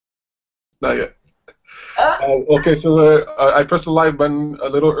Not yet. Okay, so I pressed the live button a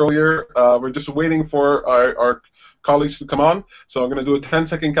little earlier. We're just waiting for our colleagues to come on. So I'm going to do a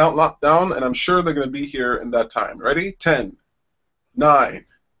 10-second countdown, and I'm sure they're going to be here in that time. Ready? 10, 9,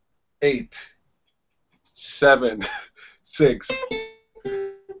 8, 7, 6,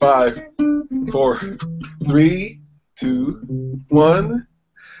 5, 4, 3, 2, 1.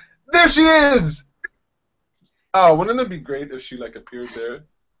 There she is! Oh, wouldn't it be great if she like appeared there?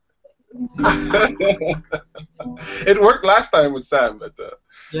 It worked last time with Sam, but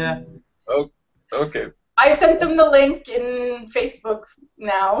yeah. Oh, okay. I sent them the link in Facebook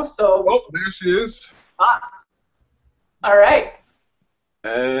now, so. Oh, there she is. All right.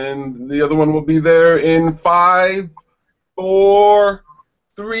 And the other one will be there in 5, 4,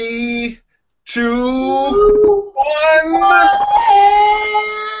 3, 2, 1.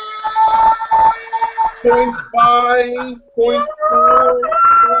 0.5, 0.4,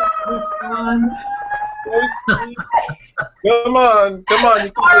 0.1. Come on. You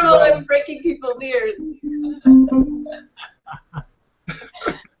can Horrible, I'm breaking people's ears.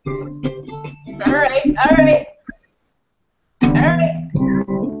 All right.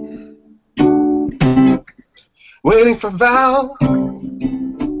 Waiting for Val,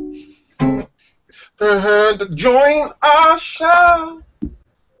 for her to join our show.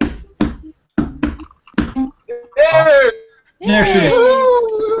 There she is.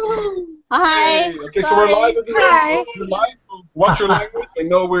 Hi. Hey, okay, so we're live again. Hi. We're live. Watch your language. I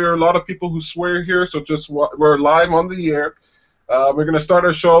know we're a lot of people who swear here, so we're live on the air. We're gonna start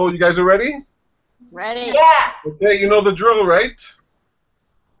our show. You guys are ready? Ready. Yeah. Okay, you know the drill, right?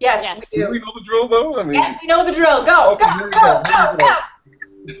 Yes, we Do do. we know the drill, though? I mean, Yes, we know the drill. Go, Okay, here we go.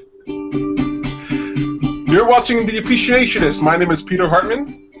 You're watching The Appreciationist. My name is Peter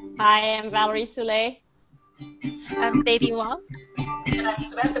Hartman. I am Valerie Soule. I'm Beidi Wang. And I'm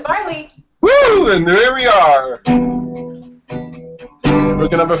Samantha Barley. Woo! And there we are. We're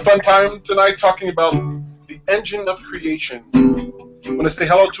gonna have a fun time tonight talking about the engine of creation. I want to say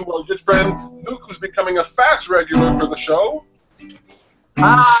hello to our good friend Luke, who's becoming a fast regular for the show.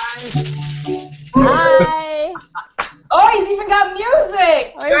 Hi. Hi. Oh, he's even got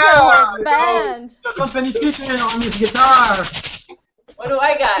music. We're got a band. The company featuring on his guitar. What do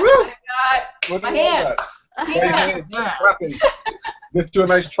I got? Woo. I got What do my you hand. got? Right hand, clapping. Lift to a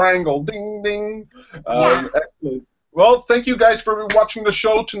nice triangle. Ding, ding. Excellent. Well, thank you guys for watching the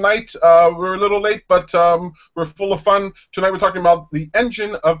show tonight. We're a little late, but we're full of fun. Tonight we're talking about the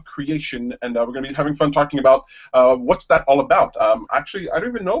engine of creation, and we're going to be having fun talking about what's that all about. Actually, I don't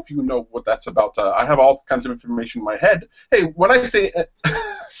even know if you know what that's about. I have all kinds of information in my head. Hey, when I say...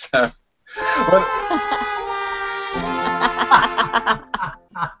 Sam,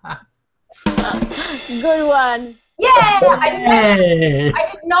 Good one. Yeah! I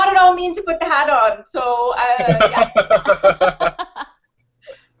did not at all mean to put the hat on, so yeah.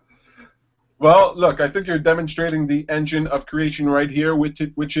 Well, look, I think you're demonstrating the engine of creation right here,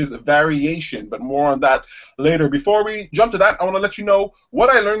 which is variation, but more on that later. Before we jump to that, I want to let you know what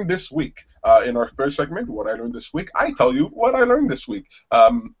I learned this week. In our first segment, what I learned this week, I tell you what I learned this week.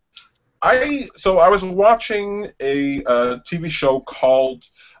 I was watching a TV show called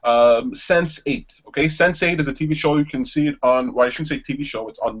Sense8. Okay, Sense8 is a TV show. You can see it on. Well, I shouldn't say TV show.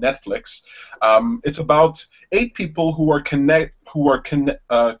 It's on Netflix. It's about 8 people who are connected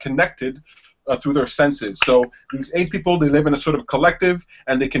through their senses. So these 8 people, they live in a sort of collective,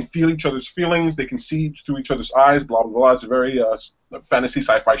 and they can feel each other's feelings. They can see through each other's eyes. Blah blah blah. It's a very fantasy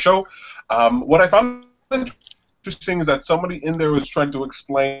sci-fi show. What I found interesting is that somebody in there was trying to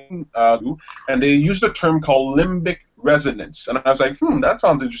explain, and they used a term called limbic resonance, and I was like, that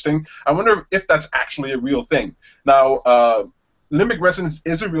sounds interesting. I wonder if that's actually a real thing. Now, limbic resonance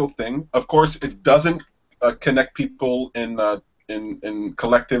is a real thing. Of course, it doesn't connect people in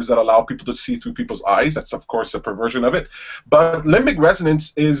collectives that allow people to see through people's eyes. That's, of course, a perversion of it. But limbic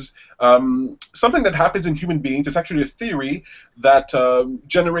resonance is something that happens in human beings. It's actually a theory that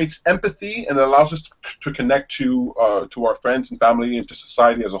generates empathy and it allows us to connect to our friends and family and to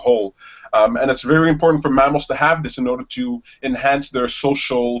society as a whole. And it's very important for mammals to have this in order to enhance their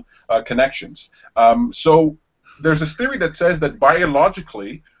social connections. So there's this theory that says that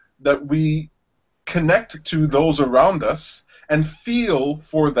biologically that we connect to those around us and feel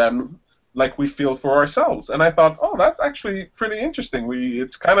for them like we feel for ourselves. And I thought, oh, that's actually pretty interesting.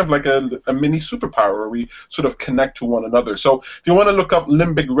 It's kind of like a mini superpower where we sort of connect to one another. So if you want to look up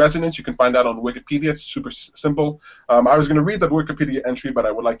limbic resonance, you can find that on Wikipedia. It's super simple. I was going to read that Wikipedia entry, but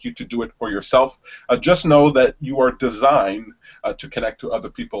I would like you to do it for yourself. Just know that you are designed to connect to other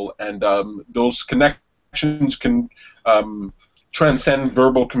people, and those connections can transcend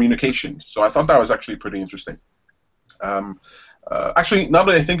verbal communication. So I thought that was actually pretty interesting. Actually, now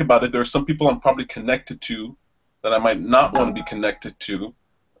that I think about it, there are some people I'm probably connected to that I might not want to be connected to.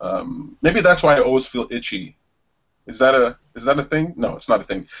 Maybe that's why I always feel itchy. Is that a thing? No, it's not a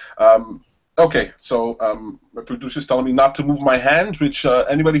thing. Okay, so my producer's telling me not to move my hands, which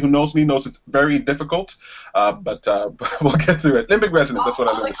anybody who knows me knows it's very difficult, but we'll get through it. Limbic resonance, that's what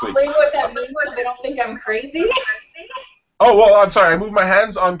I learned this week. Explain what that means because they don't think I'm crazy. Oh, well, I'm sorry, I moved my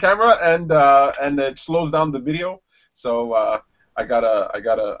hands on camera and it slows down the video, so I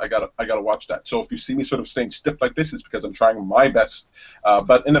gotta watch that. So if you see me sort of staying stiff like this, it's because I'm trying my best.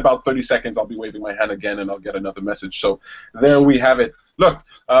 But in about 30 seconds, I'll be waving my hand again, and I'll get another message. So there we have it. Look,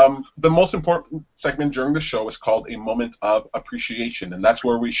 the most important segment during the show is called a moment of appreciation, and that's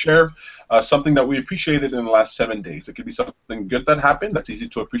where we share something that we appreciated in the last 7 days. It could be something good that happened that's easy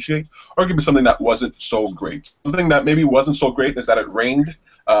to appreciate, or it could be something that wasn't so great. Something that maybe wasn't so great is that it rained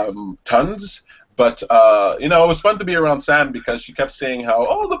tons. But, you know, it was fun to be around Sam because she kept saying how,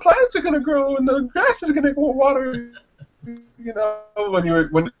 oh, the plants are going to grow and the grass is going to go water. You know, when you're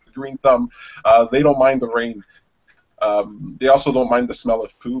green thumb, they don't mind the rain. They also don't mind the smell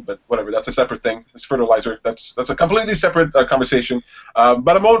of poo, but whatever, that's a separate thing. It's fertilizer. That's a completely separate conversation.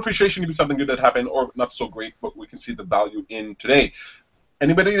 But a moment of appreciation can be something good that happened or not so great, but we can see the value in today.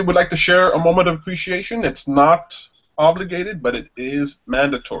 Anybody that would like to share a moment of appreciation? It's not obligated, but it is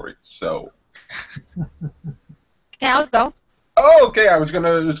mandatory. So... Okay, I'll go. Oh, okay. It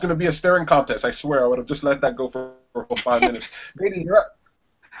was gonna be a staring contest. I swear, I would have just let that go for 5 minutes. Beidi, you're up.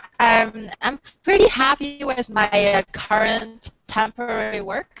 I'm pretty happy with my current temporary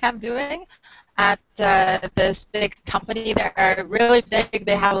work I'm doing at this big company. They're really big.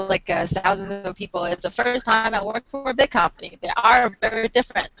 They have like thousands of people. It's the first time I work for a big company. They are very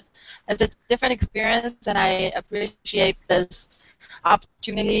different. It's a different experience, and I appreciate this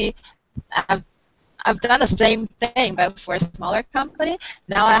opportunity. I've done the same thing, but for a smaller company.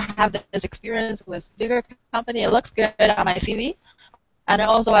 Now I have this experience with bigger company. It looks good on my CV. And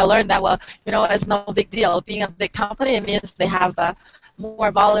also I learned that, well, you know, it's no big deal. Being a big company, it means they have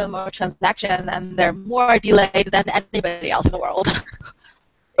more volume or transaction, and they're more delayed than anybody else in the world.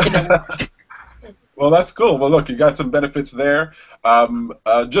 Well, that's cool. Well, look, you got some benefits there.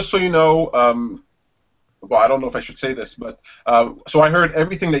 Just so you know, well, I don't know if I should say this, but so I heard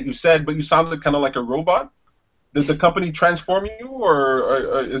everything that you said, but you sounded kind of like a robot. Did the company transform you,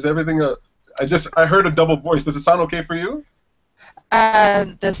 or is everything I heard a double voice. Does it sound okay for you?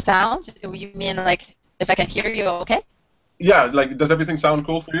 The sound? You mean like if I can hear you okay? Yeah, like does everything sound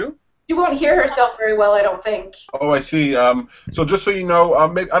cool for you? She won't hear herself very well, I don't think. Oh, I see. So just so you know,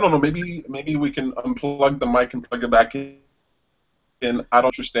 maybe, I don't know, maybe we can unplug the mic and plug it back in. I don't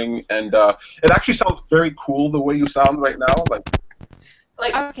interesting, and it actually sounds very cool the way you sound right now.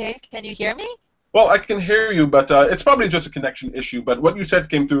 Like okay, can you hear me? Well, I can hear you, but it's probably just a connection issue. But what you said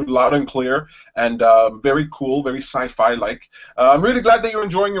came through loud and clear, and very cool, very sci-fi-like. I'm really glad that you're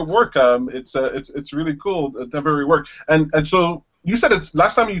enjoying your work. It's really cool, temporary work. And so you said it's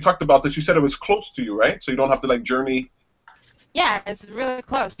last time you talked about this. You said it was close to you, right? So you don't have to like journey. Yeah, it's really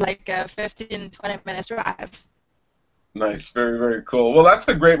close, like 15-20 minutes drive. Nice, very, very cool. Well, that's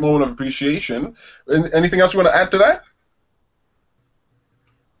a great moment of appreciation. Anything else you want to add to that?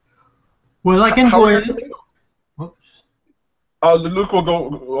 Well, I can go ahead. Oops. Luke will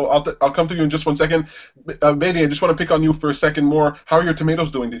go. I'll come to you in just 1 second. Beidi, I just want to pick on you for a second more. How are your tomatoes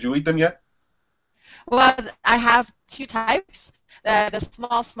doing? Did you eat them yet? Well, I have two types. The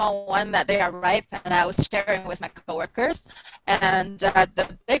small one that they are ripe, and I was sharing with my coworkers. And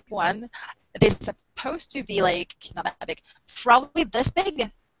the big one, they're supposed to be like not that big, probably this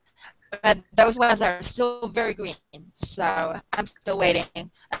big. But those ones are still very green, so I'm still waiting. And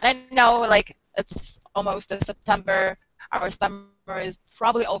I know, like, it's almost September. Our summer is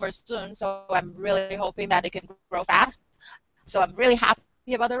probably over soon, so I'm really hoping that it can grow fast. So I'm really happy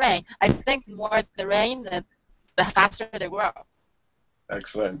about the rain. I think the more the rain, the faster they grow.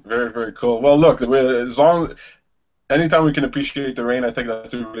 Excellent. Very, very cool. Well, look, anytime we can appreciate the rain, I think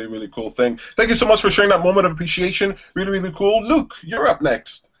that's a really, really cool thing. Thank you so much for sharing that moment of appreciation. Really, really cool. Luke, you're up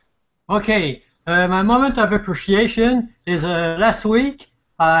next. Okay, my moment of appreciation is last week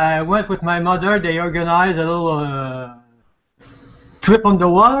I went with my mother. They organized a little trip on the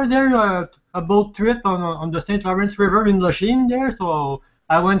water there, a boat trip on the St. Lawrence River in Lachine there. So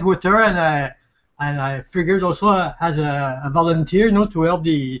I went with her, and I figured also as a volunteer, you know, to help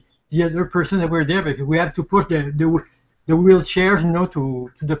the other person that were there, because we have to push the wheelchairs, you know, to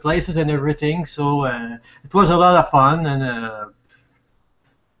the places and everything. So it was a lot of fun, and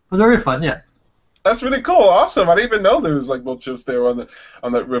very fun, yeah. That's really cool. Awesome. I didn't even know there was like boat trips there on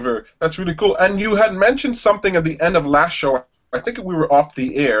that river. That's really cool. And you had mentioned something at the end of last show. I think we were off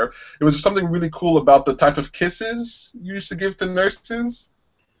the air. It was something really cool about the type of kisses you used to give to nurses.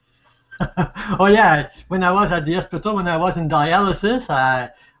 Oh yeah, when I was at the hospital, when I was in dialysis,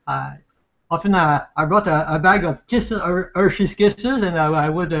 I often I brought a bag of kisses, Hershey's Kisses, and I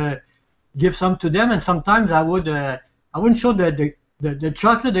would give some to them, and sometimes I wouldn't show the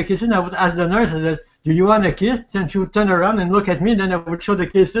chocolate, the kisses, and I would ask the nurse, do you want a kiss? And she would turn around and look at me, and then I would show the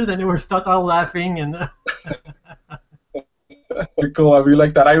kisses, and they would start all laughing. And Cool. I really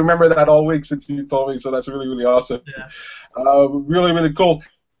like that. I remember that all week since you told me, so that's really, really awesome. Yeah. Really, really cool.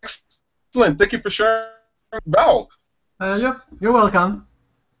 Excellent. Thank you for sharing, Val. Yep, you're welcome.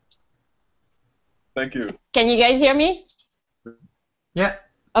 Thank you. Can you guys hear me? Yeah.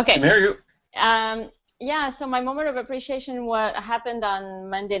 Okay. I can hear you. Yeah, so my moment of appreciation happened on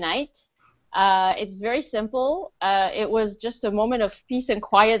Monday night. It's very simple. It was just a moment of peace and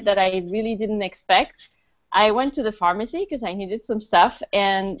quiet that I really didn't expect. I went to the pharmacy because I needed some stuff,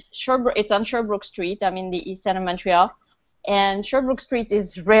 and it's on Sherbrooke Street. I'm in the east end of Montreal, and Sherbrooke Street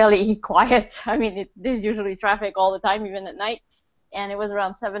is really quiet. I mean, there's usually traffic all the time, even at night, and it was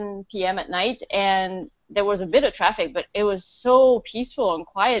around 7 p.m. at night, and there was a bit of traffic, but it was so peaceful and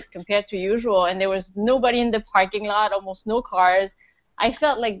quiet compared to usual, and there was nobody in the parking lot, almost no cars. I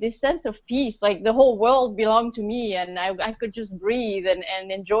felt like this sense of peace, like the whole world belonged to me, and I could just breathe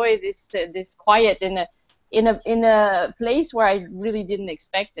and enjoy this quiet in a place where I really didn't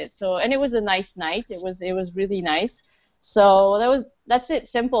expect it. So, and it was a nice night. It was really nice. So that's it,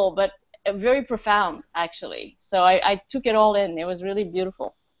 simple, but very profound actually. So I took it all in. It was really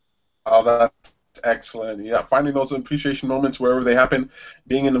beautiful. Oh, that's excellent. Yeah, finding those appreciation moments wherever they happen,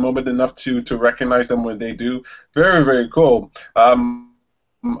 being in the moment enough to recognize them when they do. Very, very cool.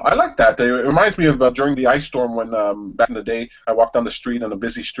 I like that. It reminds me of during the ice storm when back in the day I walked down the street on a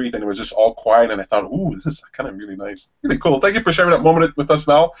busy street and it was just all quiet, and I thought, ooh, this is kind of really nice. Really cool. Thank you for sharing that moment with us,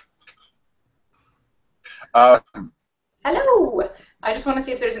 Val. Hello. I just want to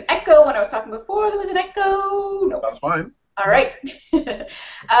see if there's an echo. When I was talking before, there was an echo. No. That's fine. All right.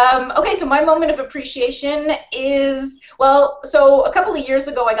 Okay, so my moment of appreciation is, well, so a couple of years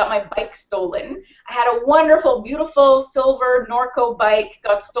ago I got my bike stolen. I had a wonderful, beautiful silver Norco bike,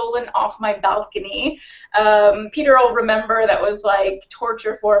 got stolen off my balcony. Peter will remember that was like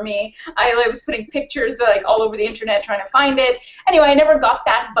torture for me. I was putting pictures like all over the internet trying to find it. Anyway, I never got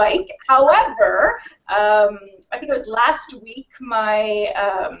that bike. However, I think it was last week,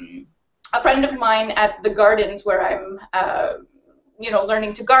 a friend of mine at the gardens where I'm,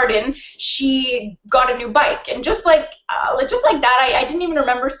 learning to garden, she got a new bike, and just like that, I didn't even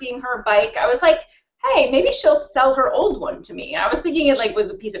remember seeing her bike. I was like, hey, maybe she'll sell her old one to me. And I was thinking it like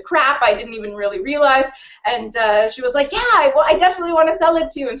was a piece of crap. I didn't even really realize. And she was like, yeah, I definitely want to sell it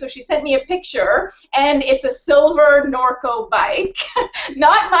to you. And so she sent me a picture, and it's a silver Norco bike,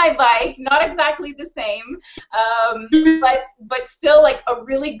 not my bike, not exactly the same, but still like a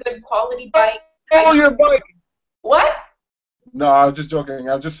really good quality bike. Stole your bike. What? No, I was just joking.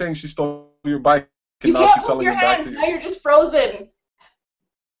 I was just saying she stole your bike. You can't move your hands. Now you're just frozen.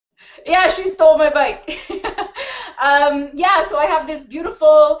 Yeah, she stole my bike. Yeah, so I have this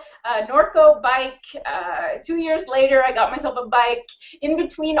beautiful Norco bike. 2 years later, I got myself a bike. In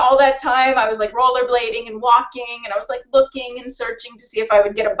between all that time, I was like rollerblading and walking, and I was like looking and searching to see if I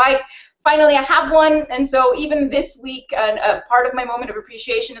would get a bike. Finally, I have one, and so even this week, a part of my moment of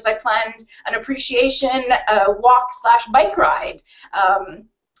appreciation is I planned an appreciation walk/bike ride.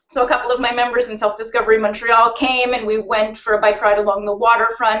 So a couple of my members in Self-Discovery Montreal came, and we went for a bike ride along the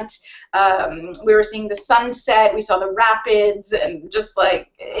waterfront. We were seeing the sunset, we saw the rapids, and just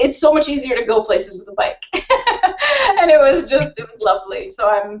like, it's so much easier to go places with a bike. And it was lovely. So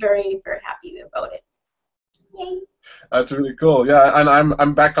I'm very, very happy about it. Yay. That's really cool. Yeah, and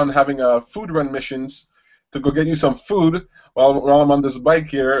I'm back on having food run missions to go get you some food while I'm on this bike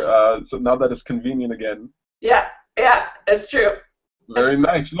here. So now that it's convenient again. Yeah, that's true. Very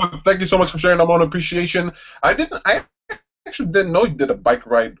nice. Look, thank you so much for sharing that moment of appreciation. I actually didn't know you did a bike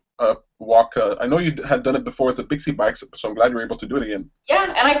ride walk. I know you had done it before with the Bixie bikes, so I'm glad you were able to do it again.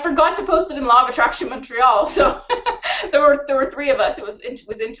 Yeah, and I forgot to post it in Law of Attraction Montreal, so there were three of us. It was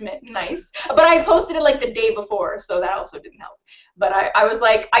intimate and nice. But I posted it like the day before, so that also didn't help. But I was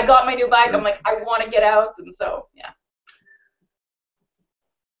like, I got my new bike. I'm like, I want to get out, and so yeah.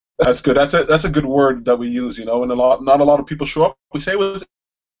 That's good. That's a good word that we use, and not a lot of people show up. We say it was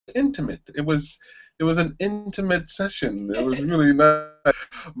intimate. It was It was an intimate session. It was really nice.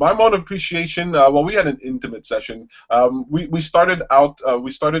 My moment of appreciation. Well, we had an intimate session. We started out. We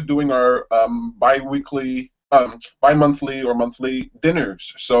started doing our bi-weekly, bi-monthly or monthly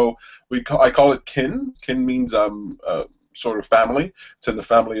dinners. So I call it kin. Kin means sort of family. It's in the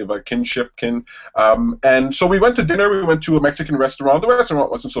family of a kinship, kin. And so we went to dinner. We went to a Mexican restaurant. The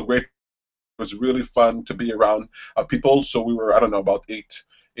restaurant wasn't so great. It was really fun to be around people. So we were, I don't know, about eight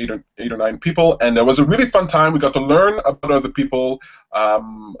or nine people, and it was a really fun time. We got to learn about other people,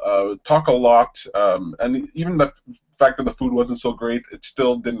 talk a lot, and even the fact that the food wasn't so great, it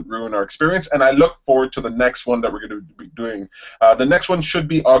still didn't ruin our experience. And I look forward to the next one that we're going to be doing. The next one should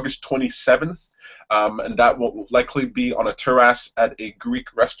be August 27th. And that will likely be on a terrace at a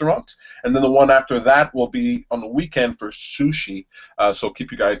Greek restaurant. And then the one after that will be on the weekend for sushi. So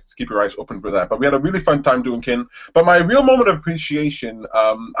keep your eyes open for that. But we had a really fun time doing kin. But my real moment of appreciation,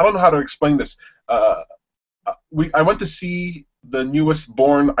 I don't know how to explain this. I went to see the newest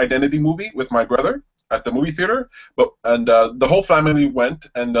Bourne Identity movie with my brother at the movie theater, and the whole family went,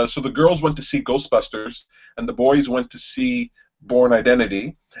 and so the girls went to see Ghostbusters, and the boys went to see Bourne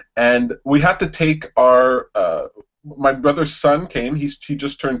Identity, and we had to take our my brother's son came. He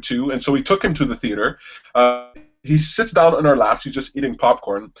just turned 2, and so we took him to the theater. He sits down in our laps. He's just eating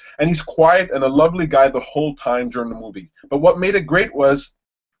popcorn, and he's quiet and a lovely guy the whole time during the movie. But what made it great was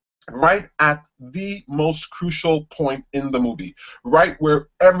right at the most crucial point in the movie, right where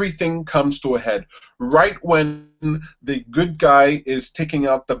everything comes to a head, right when the good guy is taking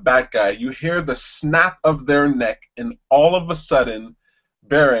out the bad guy, you hear the snap of their neck, and all of a sudden,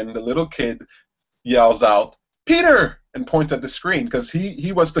 Baron, the little kid, yells out, "Peter!" and points at the screen, because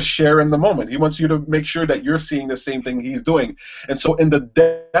he wants to share in the moment. He wants you to make sure that you're seeing the same thing he's doing. And so in the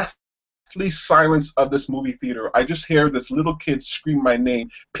deathly silence of this movie theater, I just hear this little kid scream my name,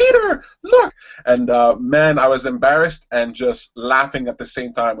 "Peter, look!" And man, I was embarrassed and just laughing at the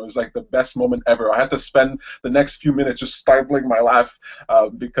same time. It was like the best moment ever. I had to spend the next few minutes just stifling my laugh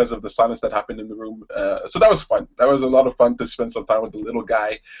because of the silence that happened in the room. So that was fun. That was a lot of fun to spend some time with the little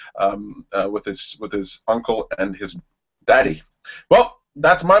guy, with his uncle and his daddy. Well,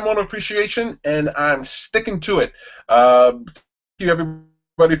 that's my moment of appreciation, and I'm sticking to it. Thank you,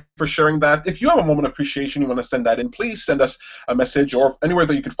 everybody, for sharing that. If you have a moment of appreciation, you want to send that in, please send us a message, or anywhere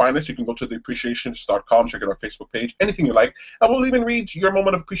that you can find us. You can go to theappreciationist.com, check out our Facebook page, anything you like, and we'll even read your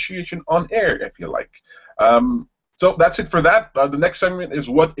moment of appreciation on air if you like. So that's it for that. The next segment is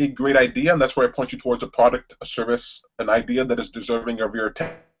What a Great Idea, and that's where I point you towards a product, a service, an idea that is deserving of your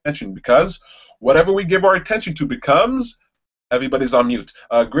attention, because whatever we give our attention to becomes... Everybody's on mute.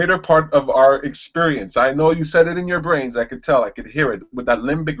 A greater part of our experience. I know you said it in your brains. I could tell. I could hear it. With that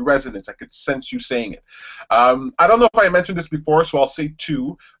limbic resonance, I could sense you saying it. I don't know if I mentioned this before, so I'll say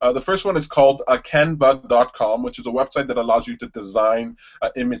 2. The first one is called Canva.com, which is a website that allows you to design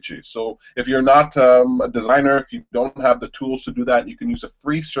images. So if you're not a designer, if you don't have the tools to do that, you can use a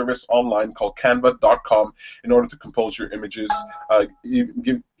free service online called Canva.com in order to compose your images.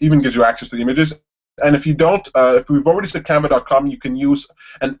 Even gives you access to the images. And if you don't, if we've already said Canva.com, you can use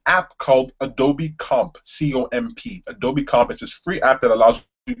an app called Adobe Comp, C-O-M-P. Adobe Comp is this free app that allows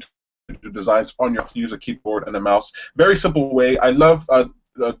you to do designs on your use a keyboard and a mouse. Very simple way. I love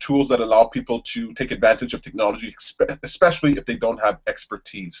tools that allow people to take advantage of technology, especially if they don't have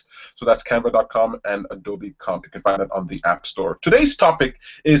expertise. So that's Canva.com and Adobe Comp. You can find it on the App Store. Today's topic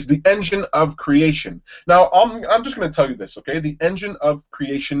is the engine of creation. Now, I'm just going to tell you this, okay? The engine of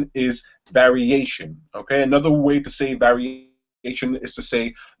creation is variation, okay? Another way to say variation is to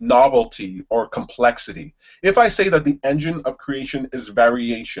say novelty or complexity. If I say that the engine of creation is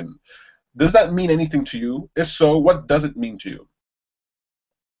variation, does that mean anything to you? If so, what does it mean to you?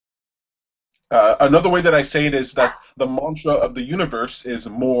 Another way that I say it is that the mantra of the universe is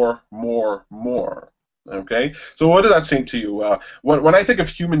more, more, more. Okay? So what does that say to you? When I think of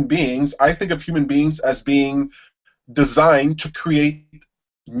human beings, I think of human beings as being designed to create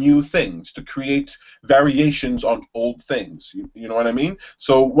new things, to create variations on old things. You know what I mean?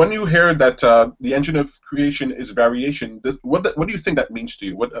 So when you hear that the engine of creation is variation, what do you think that means to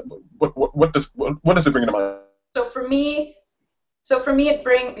you? What does it bring to mind? So for me,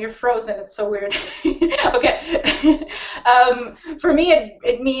 you're frozen. It's so weird. Okay. For me,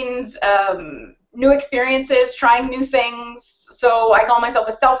 it means new experiences, trying new things. So I call myself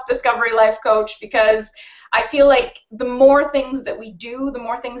a self-discovery life coach, because I feel like the more things that we do, the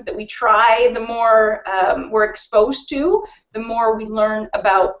more things that we try, the more we're exposed to, the more we learn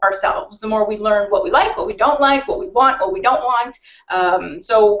about ourselves, the more we learn what we like, what we don't like, what we want, what we don't want.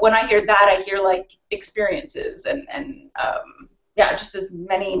 So when I hear that, I hear like experiences and yeah, just as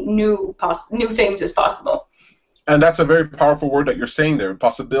many new things as possible. And that's a very powerful word that you're saying there,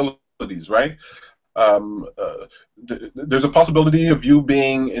 possibilities, right? There's a possibility of you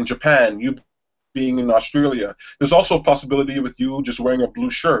being in Japan, you being in Australia. There's also a possibility with you just wearing a blue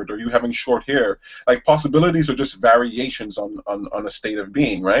shirt or you having short hair. Like, possibilities are just variations on a state of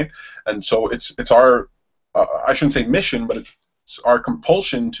being, right? And so it's our, I shouldn't say mission, but it's our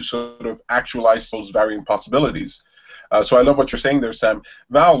compulsion to sort of actualize those varying possibilities. So I love what you're saying there, Sam.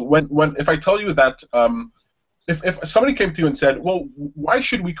 Val, if I tell you that, if somebody came to you and said, well, why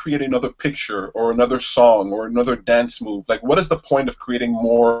should we create another picture or another song or another dance move? Like, what is the point of creating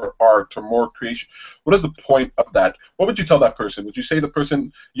more art or more creation? What is the point of that? What would you tell that person? Would you say the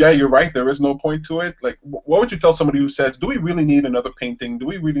person, yeah, you're right, there is no point to it? Like, what would you tell somebody who says, do we really need another painting? Do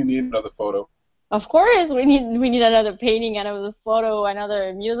we really need another photo? Of course, we need another painting, another photo,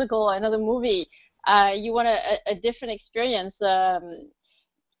 another musical, another movie. You want a different experience.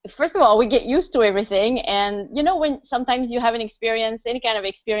 First of all, we get used to everything, and you know, when sometimes you have an experience, any kind of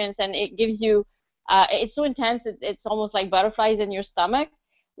experience, and it gives you, it's so intense, it's almost like butterflies in your stomach.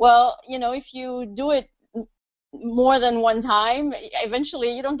 Well, you know, if you do it more than one time,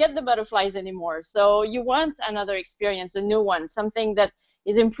 eventually you don't get the butterflies anymore. So you want another experience, a new one, something that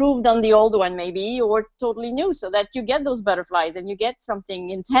is improved on the old one maybe, or totally new, so that you get those butterflies and you get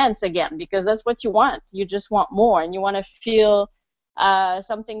something intense again, because that's what you want. You just want more, and you want to feel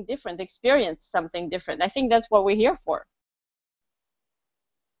something different, experience something different. I think that's what we're here for.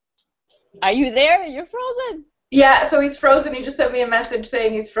 Are you there? You're frozen. Yeah, so he's frozen. He just sent me a message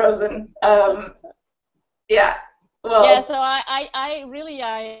saying he's frozen. Yeah. Well. Yeah. So I really,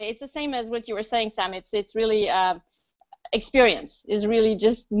 it's the same as what you were saying, Sam. It's really experience is really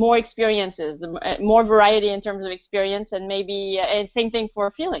just more experiences, more variety in terms of experience, and maybe and same thing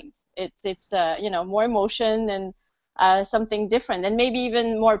for feelings. It's you know, more emotion and something different, and maybe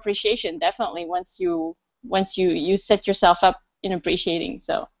even more appreciation. Definitely, once you set yourself up in appreciating.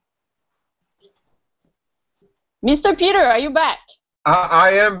 So, Mr. Peter, are you back?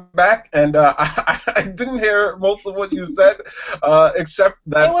 I am back, and I didn't hear most of what you said, except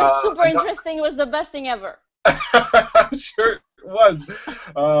that it was super interesting. It was the best thing ever. I'm sure it was,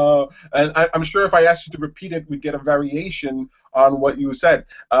 and I'm sure if I asked you to repeat it, we'd get a variation on what you said.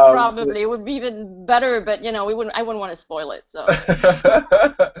 Probably it would be even better, but you know, I wouldn't want to spoil it. So.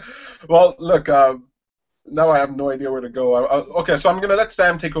 Well, look. Now I have no idea where to go. Okay, so I'm going to let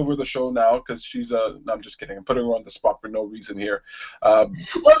Sam take over the show now, because she's no, I'm just kidding. I'm putting her on the spot for no reason here. Well,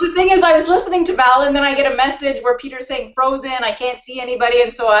 the thing is, I was listening to Val, and then I get a message where Peter's saying frozen, I can't see anybody,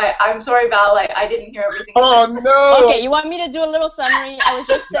 and so I'm sorry, Val, I didn't hear everything. Oh, no! Okay, you want me to do a little summary? I was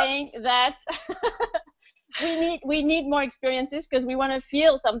just saying that we need more experiences, because we want to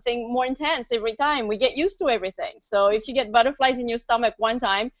feel something more intense every time. We get used to everything. So if you get butterflies in your stomach one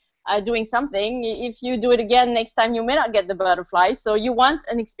time, doing something, if you do it again next time, you may not get the butterflies. So you want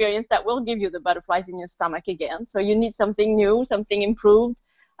an experience that will give you the butterflies in your stomach again. So you need something new, something improved,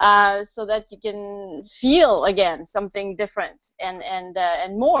 so that you can feel again something different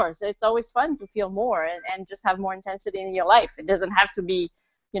and more. So it's always fun to feel more and just have more intensity in your life. It doesn't have to be,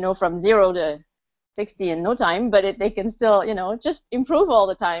 you know, from 0 to 60 in no time, but they can still, you know, just improve all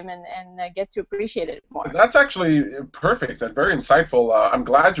the time and get to appreciate it more. That's actually perfect and very insightful. I'm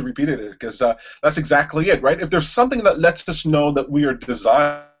glad you repeated it, because that's exactly it, right? If there's something that lets us know that we are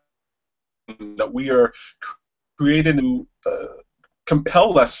designed, that we are created to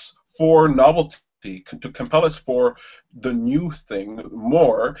compel us for novelty, to compel us for the new thing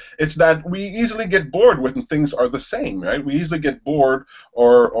more, it's that we easily get bored when things are the same, right? We easily get bored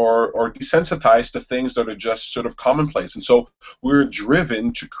or desensitized to things that are just sort of commonplace, and so we're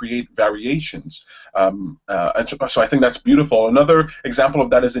driven to create variations. And so I think that's beautiful. Another example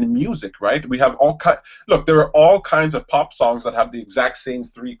of that is in music, right? We have look, there are all kinds of pop songs that have the exact same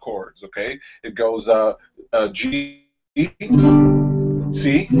 3 chords, okay? It goes G,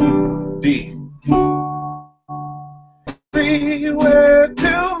 C, D. Everywhere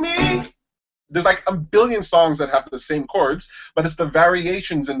to me. There's like a billion songs that have the same chords, but it's the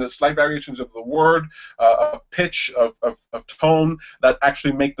variations and the slight variations of the word, of pitch, of tone, that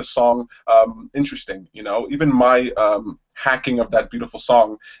actually make the song interesting. You know, even my hacking of that beautiful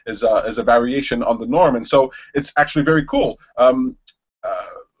song is a variation on the norm, and so it's actually very cool.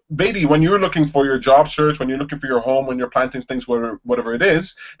 Beidi, when you're looking for your job search, when you're looking for your home, when you're planting things, whatever it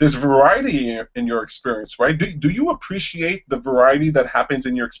is, there's variety in your experience, right? Do you appreciate the variety that happens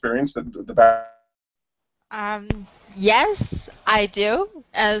in your experience? Yes, I do.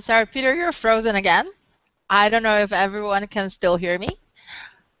 Sorry, Peter, you're frozen again. I don't know if everyone can still hear me.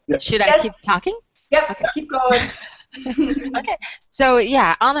 Yeah. Should I keep talking? Yep, okay. Keep going. Okay, so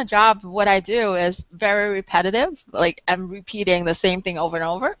yeah, on a job, what I do is very repetitive. Like I'm repeating the same thing over and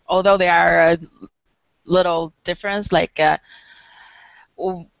over, although there are a little difference. Like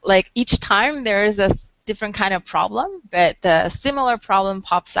each time there is a different kind of problem, but the similar problem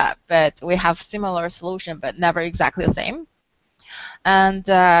pops up, but we have similar solution, but never exactly the same. And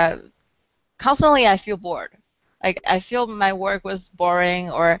constantly I feel bored. Like I feel my work was boring,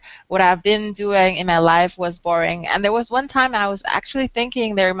 or what I've been doing in my life was boring. And there was one time I was actually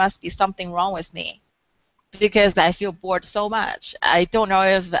thinking there must be something wrong with me because I feel bored so much. I don't know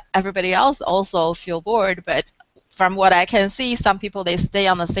if everybody else also feel bored, but from what I can see, some people, they stay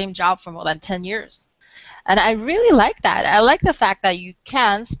on the same job for more than 10 years. And I really like that. I like the fact that you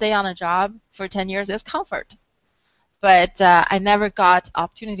can stay on a job for 10 years as comfort. But I never got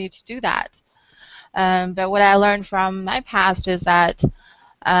opportunity to do that. But what I learned from my past is that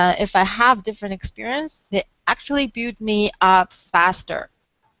if I have different experience, they actually build me up faster.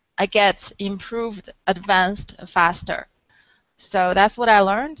 I get improved, advanced faster. So that's what I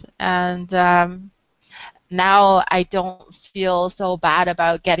learned, and now I don't feel so bad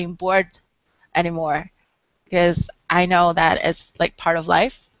about getting bored anymore because I know that it's like part of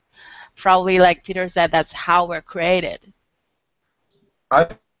life. Probably like Peter said, that's how we're created.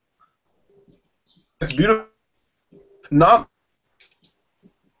 It's beautiful. Not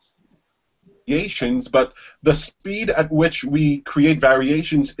variations, but the speed at which we create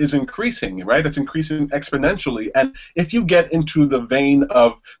variations is increasing, right? It's increasing exponentially. And if you get into the vein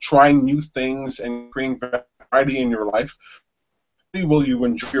of trying new things and creating variety in your life, will you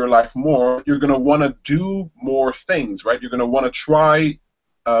enjoy your life more? You're going to want to do more things, right? You're going to want to try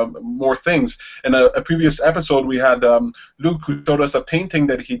more things. In a previous episode, we had Luke, who showed us a painting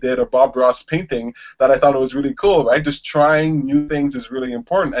that he did, a Bob Ross painting, that I thought it was really cool, right? Just trying new things is really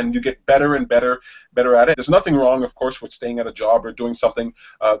important, and you get better and better at it. There's nothing wrong, of course, with staying at a job or doing something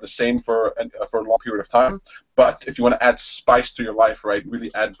the same for a long period of time, but if you want to add spice to your life, right,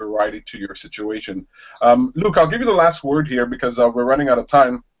 really add variety to your situation. Luke, I'll give you the last word here because we're running out of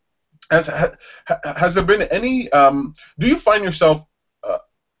time. Has there been any, do you find yourself,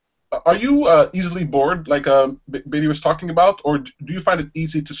 are you easily bored, like Beidi was talking about, or do you find it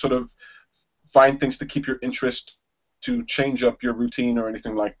easy to sort of find things to keep your interest, to change up your routine or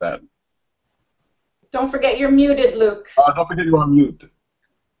anything like that? Don't forget you're muted, Luke. Don't forget you're on mute.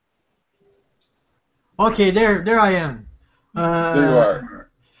 Okay, there I am. There you are.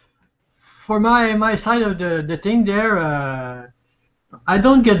 For my side of the thing there, I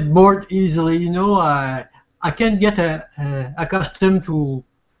don't get bored easily, you know. I can get accustomed to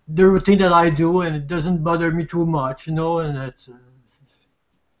the routine that I do, and it doesn't bother me too much, you know, and it's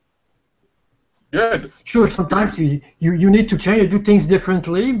good. Sure, sometimes you need to change, do things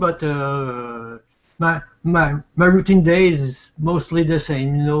differently, but my routine days is mostly the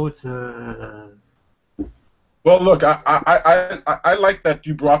same, you know. It's Well, look, I like that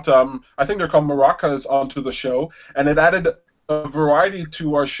you brought I think they're called maracas onto the show, and it added a variety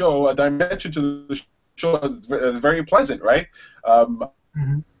to our show, a dimension to the show is very pleasant, right?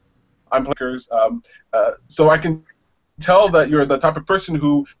 I'm players, so I can tell that you're the type of person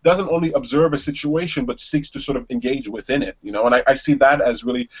who doesn't only observe a situation but seeks to sort of engage within it, you know, and I see that as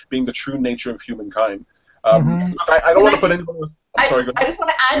really being the true nature of humankind. I don't want to put anybody else. I'm sorry, go ahead. I just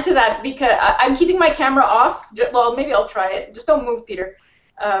want to add to that because I'm keeping my camera off. Well, maybe I'll try it. Just don't move, Peter.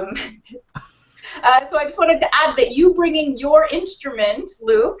 So I just wanted to add that you bringing your instrument,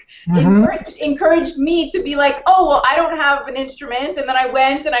 Luke, encouraged me to be like, oh, well, I don't have an instrument. And then I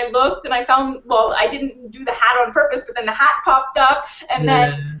went and I looked and I found, well, I didn't do the hat on purpose, but then the hat popped up, and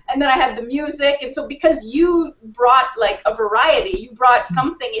then I had the music. And so because you brought like a variety, you brought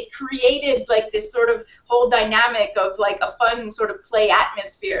something, it created like this sort of whole dynamic of like a fun sort of play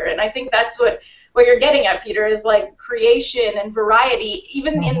atmosphere. And I think that's what you're getting at, Peter, is like creation and variety,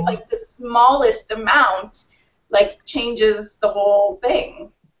 even in like the smallest amount, like changes the whole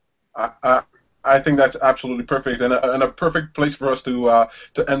thing. I think that's absolutely perfect, and a perfect place for us to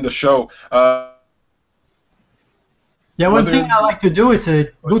end the show. Yeah, one thing I like to do is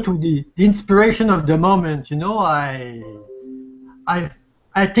go to the inspiration of the moment. You know, I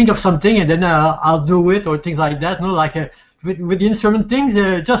think of something and then I'll do it or things like that. You know, like with the instrument things,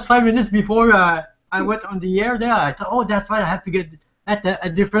 just 5 minutes before I went on the air there, I thought, oh, that's right, I have to get at a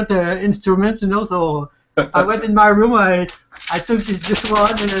different instrument, you know. So I went in my room, I took this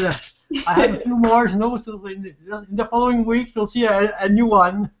one, and then I had a few more, you know. So in the following weeks, you'll see a new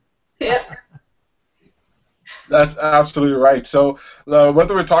one. Yeah. That's absolutely right. So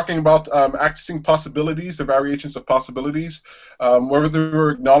whether we're talking about accessing possibilities, the variations of possibilities, whether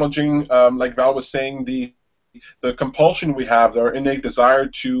we're acknowledging, like Val was saying, the the compulsion we have, our innate desire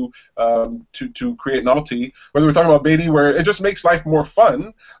to create novelty, whether we're talking about Beidi, where it just makes life more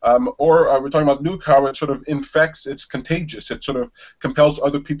fun, or we're talking about Nuke, how it sort of infects, it's contagious, it sort of compels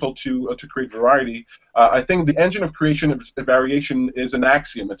other people to create variety. I think the engine of creation of variation is an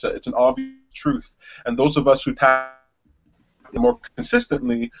axiom. It's an obvious truth, and those of us who tap more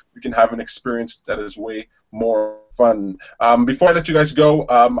consistently, we can have an experience that is way more fun. Before I let you guys go,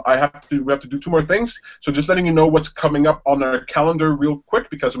 we have to do 2 more things. So just letting you know what's coming up on our calendar real quick,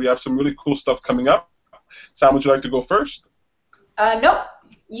 because we have some really cool stuff coming up. Sam, would you like to go first? Nope.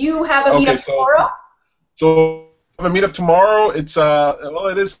 You have a meetup tomorrow? So I have a meetup tomorrow. It's well,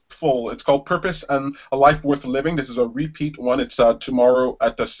 it is full. It's called Purpose and a Life Worth Living. This is a repeat one. It's tomorrow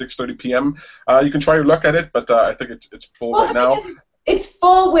at 6:30 p.m. You can try your luck at it, but I think it's full right now. It's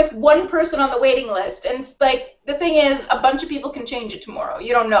full with 1 person on the waiting list, and it's like, the thing is, a bunch of people can change it tomorrow.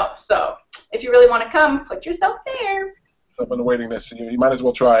 You don't know, so if you really want to come, put yourself there. Up on the waiting list, you might as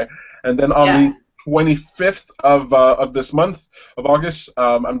well try. And then on the 25th of this month of August,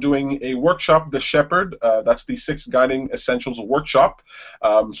 I'm doing a workshop, The Shepherd. That's the 6 Guiding Essentials workshop.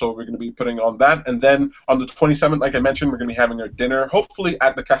 So we're going to be putting on that. And then on the 27th, like I mentioned, we're going to be having our dinner, hopefully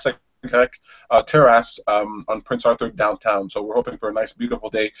at the Casa Terrace on Prince Arthur downtown. So we're hoping for a nice,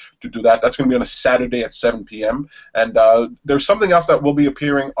 beautiful day to do that. That's going to be on a Saturday at 7 p.m. And there's something else that will be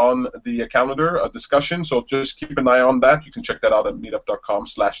appearing on the calendar, a discussion. So just keep an eye on that. You can check that out at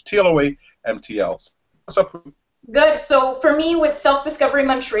meetup.com/TLOAMTLs. What's up? Good. So for me, with Self-Discovery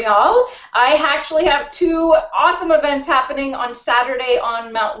Montreal, I actually have 2 awesome events happening on Saturday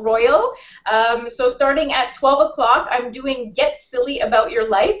on Mount Royal. So starting at 12 o'clock, I'm doing Get Silly About Your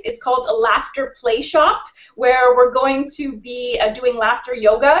Life. It's called a laughter play shop, where we're going to be doing laughter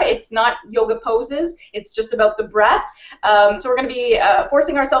yoga. It's not yoga poses. It's just about the breath. So we're going to be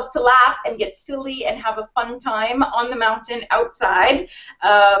forcing ourselves to laugh and get silly and have a fun time on the mountain outside.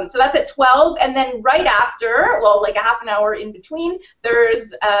 So that's at 12. And then right after, well, like a half an hour in between,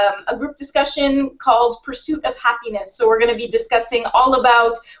 there's a group discussion called Pursuit of Happiness. So we're going to be discussing all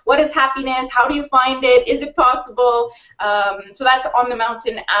about what is happiness, how do you find it, is it possible? So that's on the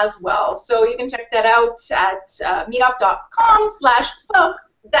mountain as well. So you can check that out at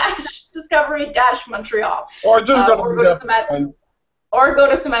meetup.com/self-discovery-Montreal. Or just go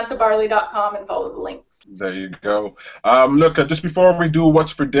to SamanthaBarley.com and follow the links. There you go. Look, just before we do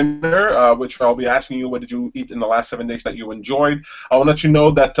what's for dinner, which I'll be asking you, what did you eat in the last 7 days that you enjoyed? I want to let you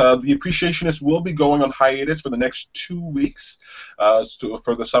know that the Appreciationist will be going on hiatus for the next 2 weeks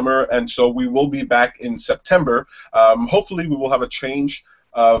for the summer, and so we will be back in September. Hopefully, we will have a change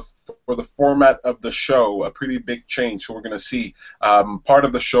for the format of the show, a pretty big change. So we're going to see. Part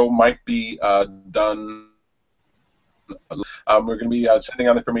of the show might be done. We're going to be sending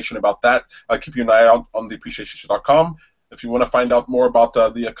out information about that. Keep you an eye out on theappreciationist.com if you want to find out more about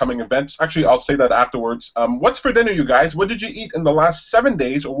the upcoming events. Actually, I'll say that afterwards. What's for dinner, you guys? What did you eat in the last 7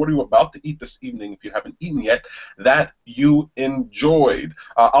 days, or what are you about to eat this evening if you haven't eaten yet that you enjoyed?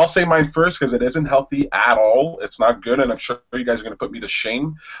 I'll say mine first because it isn't healthy at all. It's not good, and I'm sure you guys are going to put me to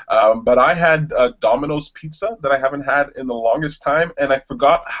shame. But I had Domino's pizza that I haven't had in the longest time, and I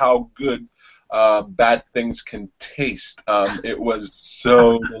forgot how good bad things can taste. It was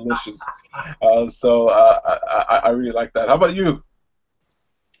so delicious. So I really like that. How about you?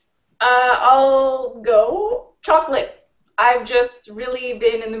 I'll go chocolate. I've just really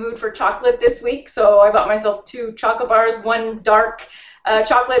been in the mood for chocolate this week, so I bought myself 2 chocolate bars, 1 dark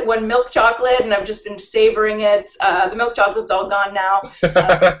chocolate, 1 milk chocolate, and I've just been savoring it. The milk chocolate's all gone now.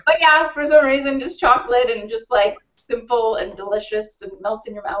 But yeah, for some reason, just chocolate and just like simple and delicious and melt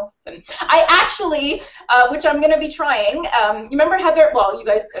in your mouth. And I actually, which I'm going to be trying, you remember Heather, well, you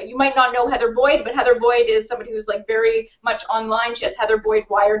guys, you might not know Heather Boyd, but Heather Boyd is somebody who's like very much online. She has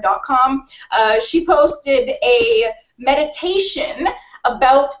heatherboydwire.com. She posted a meditation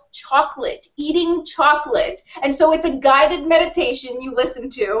about chocolate, eating chocolate. And so it's a guided meditation you listen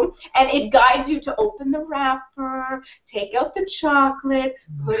to, and it guides you to open the wrapper, take out the chocolate,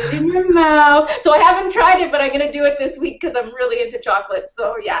 put it in your mouth. So I haven't tried it, but I'm going to do it this week because I'm really into chocolate.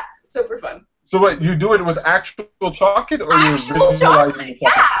 So yeah, super fun. So what, you do it with actual chocolate, or actual you're chocolate?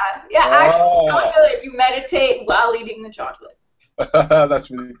 Yeah, actual chocolate. You meditate while eating the chocolate. That's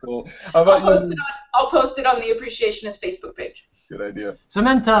really cool. How about I'll post it on the Appreciationist Facebook page. Good idea.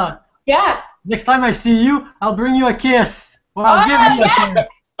 Samantha. Yeah. Next time I see you, I'll bring you a kiss. Well, I'll give you a kiss.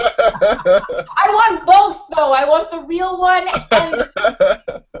 I want both, though. I want the real one and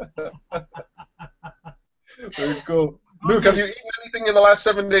Very cool. Luke, have you eaten anything in the last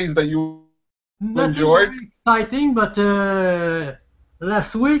 7 days that you enjoyed? Nothing very exciting, but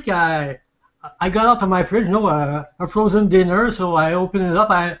last week I I got out of my fridge, a frozen dinner, so I opened it up.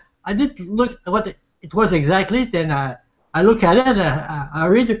 I did look at what it was exactly. Then I look at it. I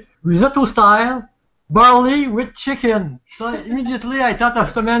read risotto style, barley with chicken. So immediately I thought of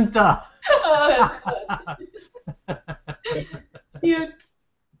Samantha. Oh, that's fun. Cute.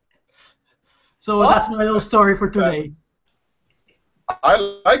 So that's my little story for today.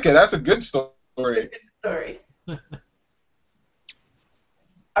 I like it. That's a good story. It's a good story.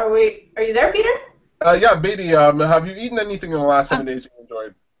 Are you there, Peter? Yeah, Beidi, have you eaten anything in the last 7 days you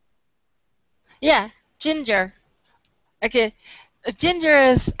enjoyed? Yeah, ginger. Okay,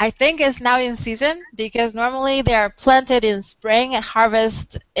 ginger I think is now in season because normally they are planted in spring and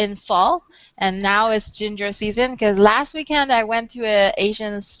harvest in fall, and now it's ginger season because last weekend I went to an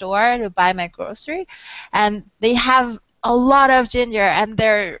Asian store to buy my grocery, and they have a lot of ginger, and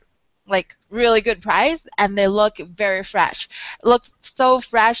they're like really good price, and they look very fresh. Look so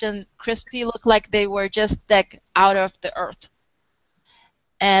fresh and crispy, look like they were just dug out of the earth.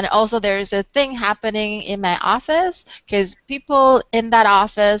 And also there's a thing happening in my office because people in that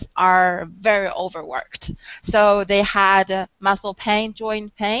office are very overworked. So they had muscle pain,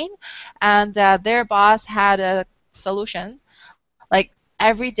 joint pain, and their boss had a solution. Like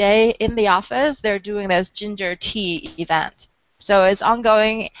every day in the office, they're doing this ginger tea event. So it's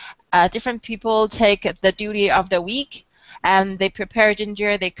ongoing. Different people take the duty of the week, and they prepare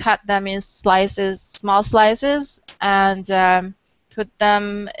ginger. They cut them in slices, small slices, and put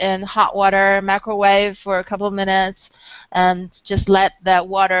them in hot water, microwave for a couple of minutes, and just let that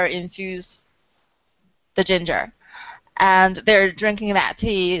water infuse the ginger. And they're drinking that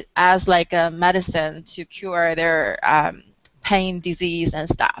tea as like a medicine to cure their pain, disease, and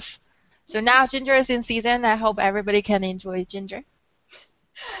stuff. So now ginger is in season. I hope everybody can enjoy ginger.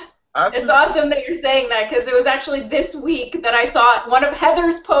 It's awesome that you're saying that because it was actually this week that I saw one of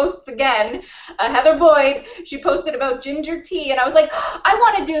Heather's posts again. Heather Boyd, she posted about ginger tea, and I was like, I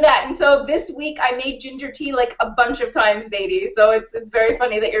want to do that. And so this week I made ginger tea like a bunch of times, Beidi. So it's very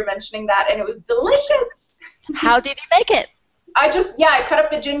funny that you're mentioning that, and it was delicious. How did you make it? I cut up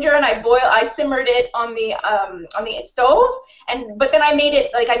the ginger and I simmered it on the stove, but then I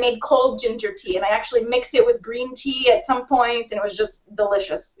made cold ginger tea, and I actually mixed it with green tea at some point, and it was just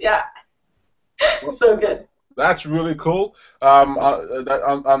delicious. Yeah, so good. That's really cool.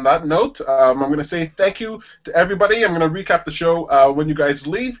 On that note, I'm going to say thank you to everybody. I'm going to recap the show when you guys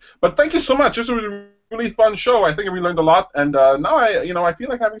leave, but thank you so much. This was a really fun show. I think we learned a lot, and now I feel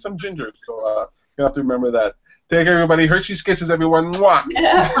like having some ginger, so you have to remember that. Take care, everybody. Hershey's Kisses, everyone. Mwah.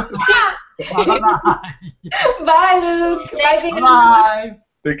 Bye. Bye, Luke. Bye.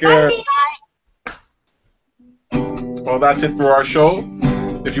 Take care. Bye. Well, that's it for our show.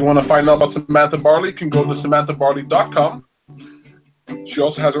 If you want to find out about Samantha Barley, you can go to samanthabarley.com. She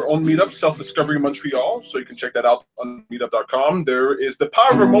also has her own meetup, Self-Discovery Montreal, so you can check that out on meetup.com. There is the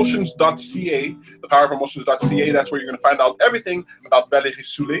powerofoemotions.ca. The powerofoemotions.ca, that's where you're going to find out everything about Valerie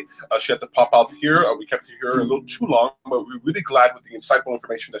Soule. She had to pop out here. We kept her here a little too long, but we're really glad with the insightful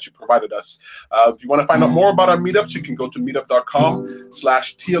information that she provided us. If you want to find out more about our meetups, you can go to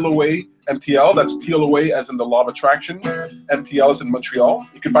meetup.com/TLOA-MTL. That's TLOA as in the law of attraction. MTL is in Montreal.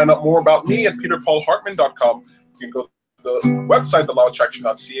 You can find out more about me at peterpaulhartman.com. You can go the website,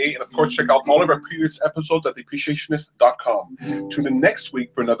 thelawattraction.ca, and of course check out all of our previous episodes at theappreciationist.com. Tune in next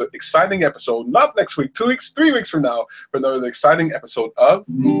week for another exciting episode, not next week, 2 weeks, 3 weeks from now, for another exciting episode of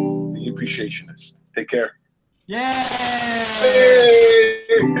The Appreciationist. Take care. Yay! Hey!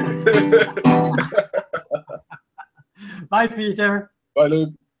 Bye, Peter. Bye,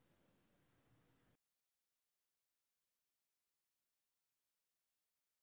 Luke.